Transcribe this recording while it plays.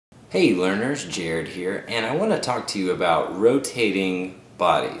Hey learners, Jared here, and I want to talk to you about rotating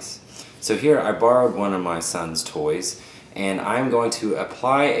bodies. So here I borrowed one of my son's toys, and I'm going to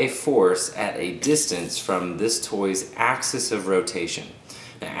apply a force at a distance from this toy's axis of rotation.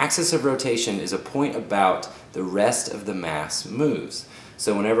 Now, axis of rotation is a point about the rest of the mass moves.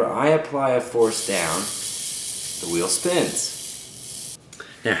 So whenever I apply a force down, the wheel spins.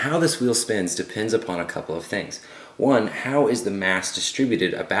 Now how this wheel spins depends upon a couple of things. One, how is the mass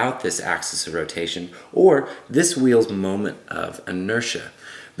distributed about this axis of rotation, or this wheel's moment of inertia?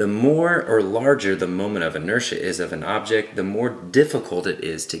 The more or larger the moment of inertia is of an object, the more difficult it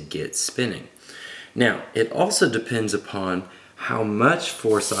is to get spinning. Now, it also depends upon how much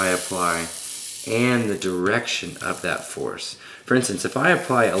force I apply and the direction of that force. For instance, if I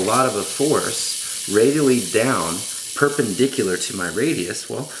apply a lot of a force radially down, perpendicular to my radius,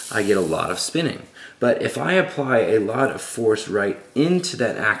 well, I get a lot of spinning. But if I apply a lot of force right into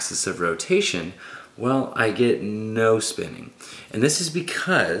that axis of rotation, well, I get no spinning. And this is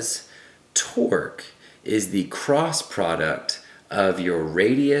because torque is the cross product of your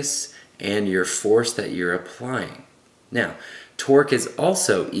radius and your force that you're applying. Now, torque is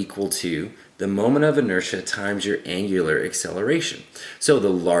also equal to the moment of inertia times your angular acceleration. So the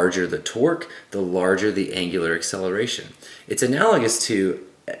larger the torque, the larger the angular acceleration. It's analogous to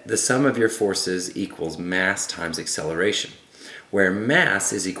the sum of your forces equals mass times acceleration, where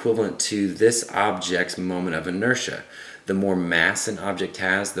mass is equivalent to this object's moment of inertia. The more mass an object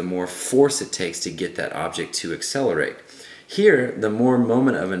has, the more force it takes to get that object to accelerate. Here, the more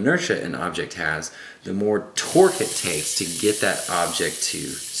moment of inertia an object has, the more torque it takes to get that object to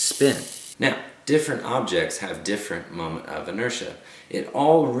spin. Now, different objects have different moment of inertia. It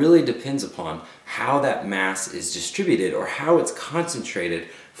all really depends upon how that mass is distributed or how it's concentrated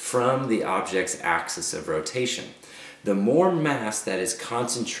from the object's axis of rotation. The more mass that is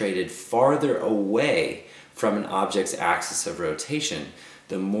concentrated farther away from an object's axis of rotation,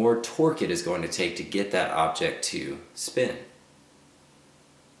 the more torque it is going to take to get that object to spin.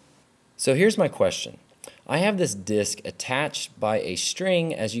 So here's my question. I have this disc attached by a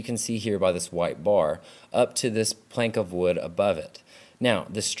string, as you can see here by this white bar, up to this plank of wood above it. Now,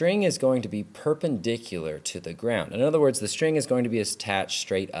 the string is going to be perpendicular to the ground. In other words, the string is going to be attached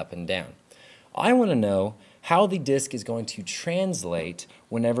straight up and down. I want to know how the disc is going to translate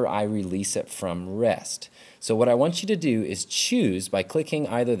whenever I release it from rest. So what I want you to do is choose by clicking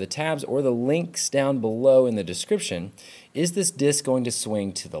either the tabs or the links down below in the description. Is this disc going to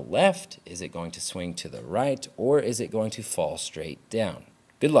swing to the left? Is it going to swing to the right? Or is it going to fall straight down?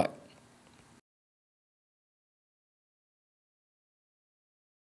 Good luck.